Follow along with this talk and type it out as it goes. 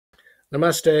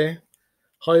Namaste.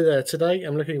 Hi there. Today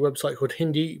I'm looking at a website called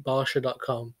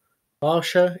Hindibhasha.com.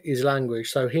 Bhasha is language,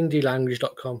 so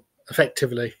hindilanguage.com,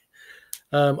 effectively.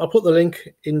 I'll put the link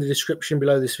in the description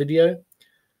below this video.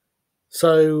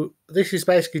 So this is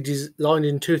basically designed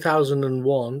in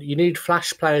 2001. You need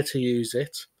Flash Player to use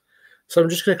it. So I'm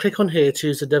just going to click on here to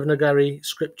use the Devanagari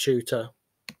Script Tutor.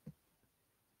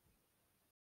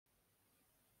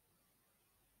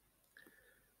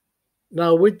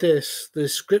 Now with this, the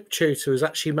Script Tutor was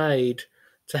actually made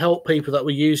to help people that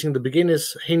were using the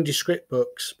Beginner's Hindi Script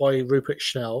books by Rupert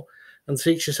Schnell and the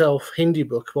Teach Yourself Hindi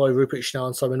book by Rupert Schnell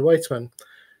and Simon Waitman.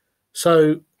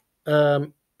 So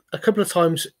a couple of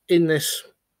times in this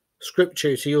Script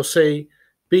Tutor, you'll see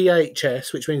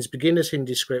BHS, which means Beginner's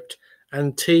Hindi Script,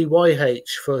 and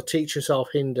TYH for Teach Yourself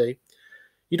Hindi.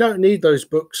 You don't need those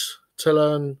books to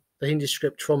learn the Hindi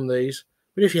script from these,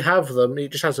 but if you have them,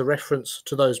 it just has a reference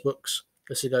to those books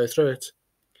as you go through it.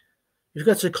 You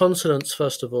go to consonants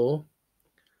first of all.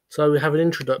 So we have an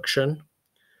introduction.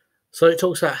 So it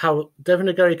talks about how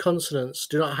Devanagari consonants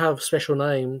do not have special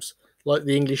names like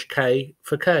the English K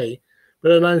for K,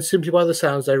 but are known simply by the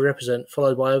sounds they represent,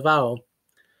 followed by a vowel.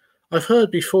 I've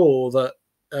heard before that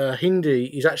Hindi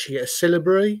is actually a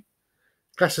syllabary,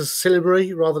 classed as a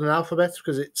syllabary rather than an alphabet,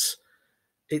 because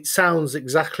it sounds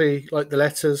exactly like the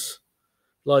letters.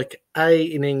 Like A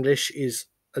in English is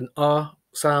an R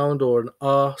sound or an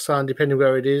R sound, depending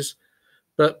where it is,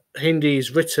 but Hindi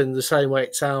is written the same way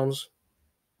it sounds.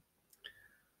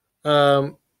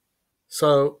 So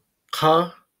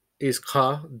ka is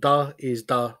ka, da is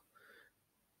da.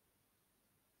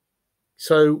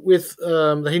 So with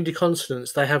the Hindi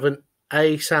consonants, they have an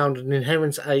A sound, an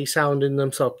inherent A sound in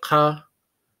them, so ka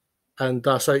and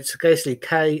da. So it's basically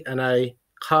K and A,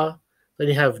 ka. Then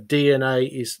you have D and A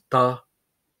is da.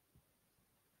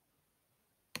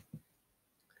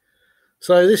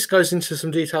 So this goes into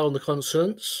some detail on the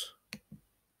consonants.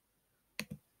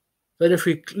 Then if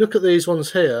we look at these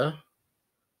ones here,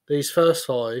 these first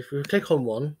five, we click on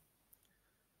one,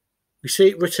 we see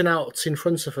it written out in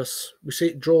front of us. We see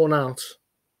it drawn out.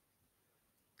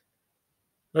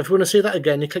 Now if you want to see that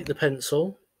again, you click the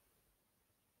pencil.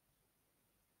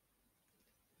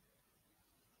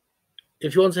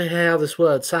 If you want to hear how this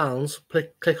word sounds,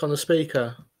 click on the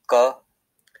speaker. Ka.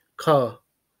 Ka.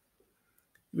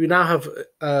 We now have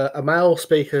a male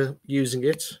speaker using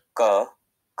it. Ka.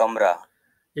 Kamra.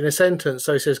 In a sentence,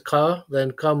 so it says ka,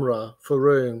 then kamra for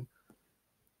room.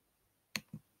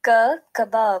 Ka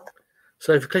kebab.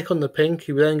 So if you click on the pink,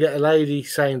 you will then get a lady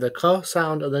saying the ka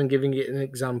sound and then giving it an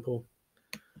example.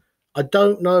 I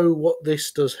don't know what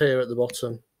this does here at the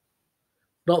bottom.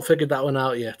 Not figured that one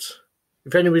out yet.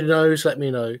 If anybody knows, let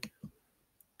me know.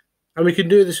 And we can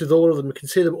do this with all of them. We can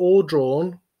see them all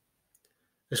drawn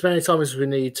as many times as we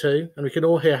need to, and we can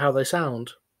all hear how they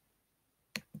sound.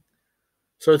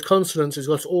 So with consonants, it's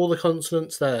got all the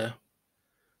consonants there.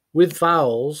 With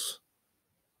vowels,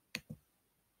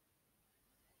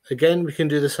 again, we can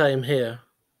do the same here.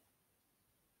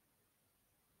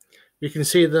 We can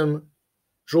see them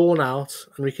drawn out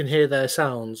and we can hear their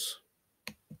sounds.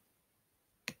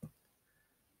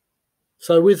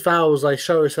 So with vowels, they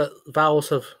show us that vowels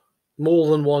have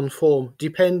more than one form,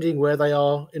 depending where they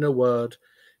are in a word.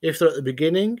 If they're at the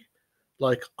beginning,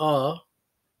 like R,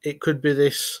 it could be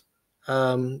this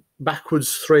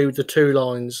backwards three with the two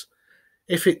lines.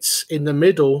 If it's in the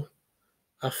middle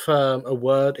of a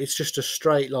word, it's just a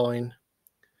straight line.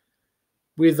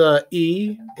 With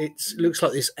E, it looks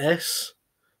like this S,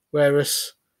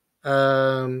 whereas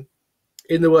in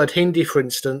the word Hindi, for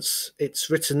instance, it's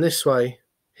written this way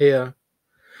here.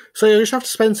 So you just have to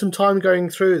spend some time going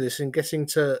through this and getting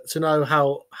to know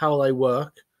how they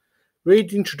work.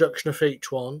 Read the introduction of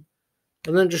each one,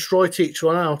 and then just write each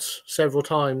one out several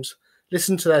times.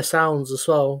 Listen to their sounds as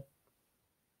well.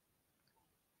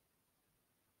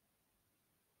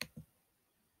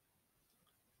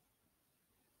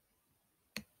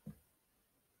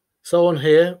 So on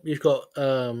here, you've got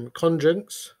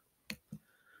conjuncts.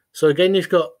 So again, you've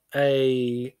got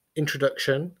a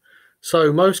introduction.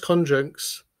 So most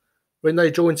conjuncts, when they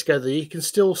join together, you can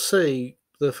still see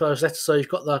the first letter. So you've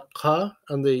got the ka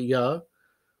and the ya.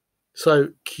 So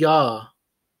kya.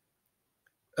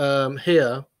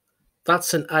 Here,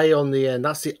 that's an A on the end.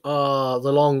 That's the R,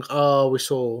 the long R we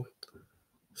saw.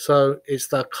 So it's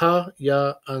the ka,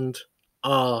 ya, and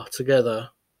R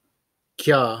together.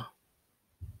 Kya.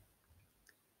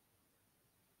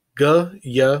 G,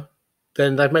 ya.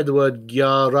 Then they've made the word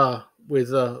gyara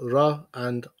with the ra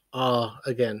and R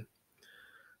again.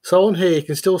 So on here, you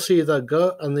can still see the g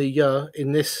and the ya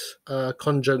in this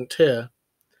conjunct here.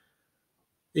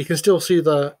 You can still see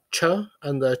the ch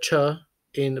and the ch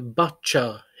in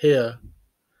bacha here.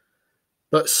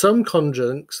 But some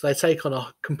conjuncts, they take on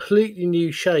a completely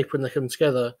new shape when they come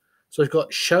together. So we've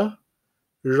got sh, r,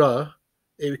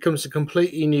 it becomes a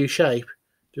completely new shape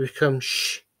to become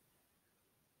shri.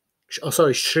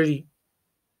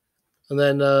 And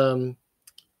then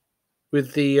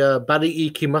with the bari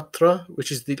iki matra,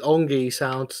 which is the long e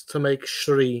sound, to make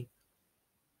shri.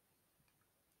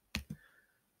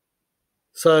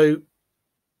 So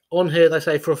on here they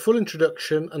say, for a full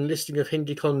introduction and listing of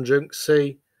Hindi conjuncts,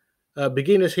 see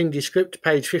Beginner's Hindi Script,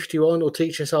 page 51, or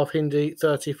Teach Yourself Hindi,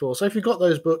 34. So if you've got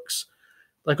those books,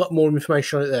 they've got more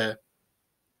information on it there.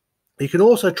 You can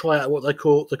also try out what they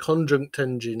call the conjunct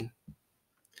engine.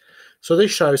 So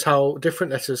this shows how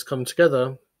different letters come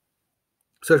together.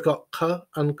 So we've got k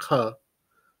and k,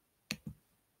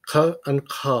 k and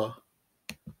ka,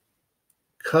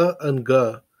 k and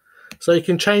g. So you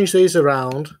can change these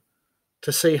around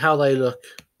to see how they look.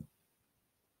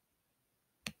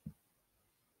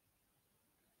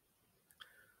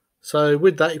 So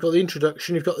with that, you've got the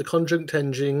introduction, you've got the conjunct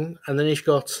engine, and then you've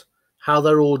got how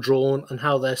they're all drawn and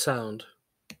how they sound.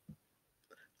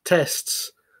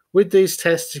 Tests. With these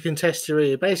tests, you can test your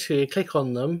ear. Basically, you click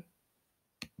on them,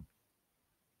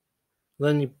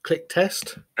 then you click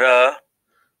test. R.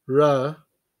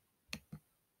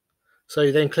 So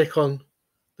you then click on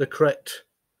the correct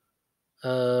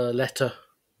letter.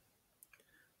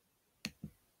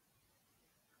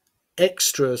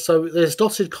 Extras. So there's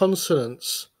dotted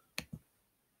consonants.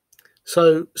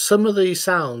 So some of these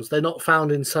sounds, they're not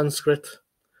found in Sanskrit,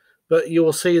 but you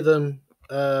will see them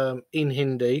in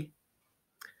Hindi.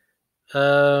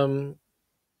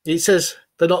 It says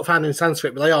they're not found in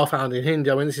Sanskrit, but they are found in Hindi.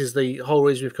 I mean, this is the whole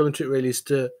reason we've come to it, really, is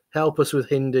to help us with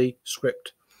Hindi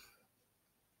script.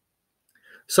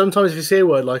 Sometimes if you see a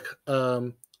word like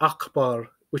Akbar,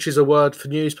 which is a word for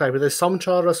newspaper, there's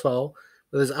Samchar as well,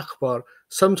 but there's Akbar.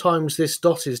 Sometimes this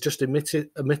dot is just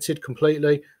omitted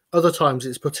completely. Other times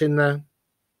it's put in there.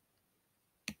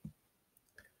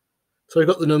 So we've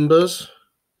got the numbers.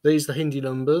 These are the Hindi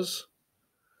numbers,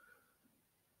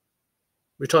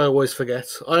 which I always forget.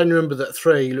 I only remember that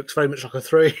 3 looks very much like a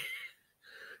 3.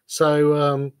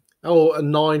 So, a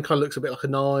 9 kind of looks a bit like a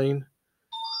 9.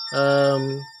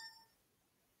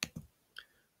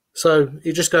 So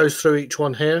it just goes through each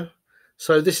one here.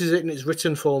 So this is it in its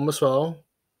written form as well.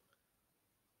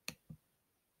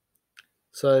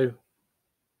 So you've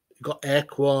got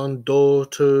ek 1, do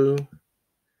 2,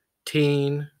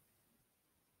 teen,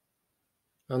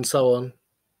 and so on.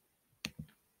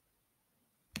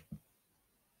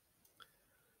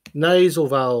 Nasal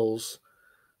vowels.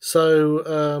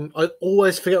 So I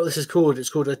always forget what this is called. It's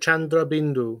called a Chandra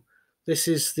Bindu. This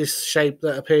is this shape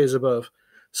that appears above.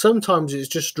 Sometimes it's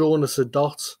just drawn as a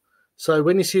dot. So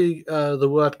when you see the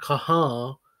word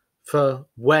kaha for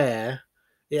where,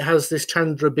 it has this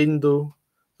Chandra Bindu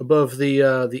above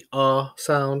the R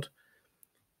sound.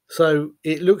 So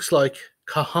it looks like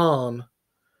kahan,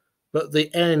 but the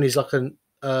N is like a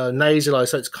nasalized,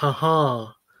 so it's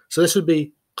kaha. So this would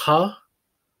be ka,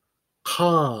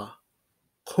 ka,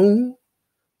 kung,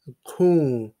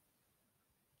 kung.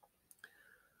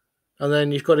 And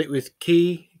then you've got it with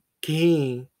ki,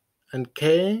 ki, and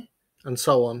ke, and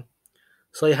so on.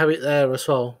 So you have it there as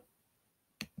well.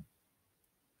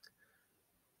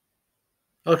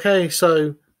 Okay,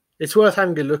 so it's worth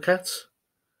having a look at,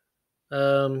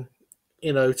 to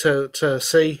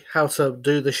see how to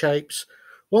do the shapes.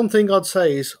 One thing I'd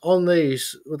say is on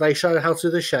these, they show how to do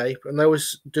the shape, and they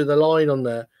always do the line on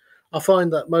there. I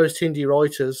find that most Hindi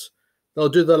writers, they'll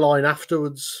do the line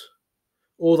afterwards,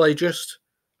 or they just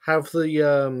have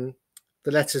the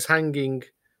letters hanging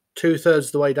 2/3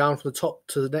 of the way down from the top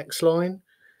to the next line.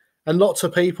 And lots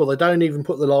of people, they don't even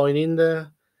put the line in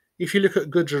there. If you look at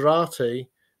Gujarati,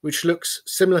 which looks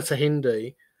similar to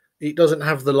Hindi, it doesn't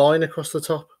have the line across the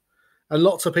top. And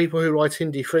lots of people who write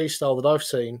Hindi freestyle that I've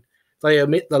seen, they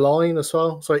omit the line as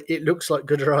well. So it looks like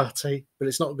Gujarati, but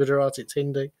it's not Gujarati, it's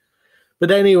Hindi. But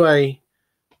anyway,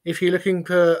 if you're looking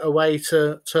for a way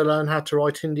to learn how to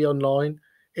write Hindi online,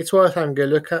 it's worth having a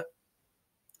look at.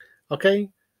 Okay,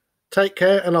 take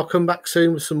care, and I'll come back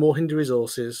soon with some more Hindi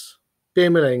resources. Dear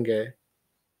Milenge.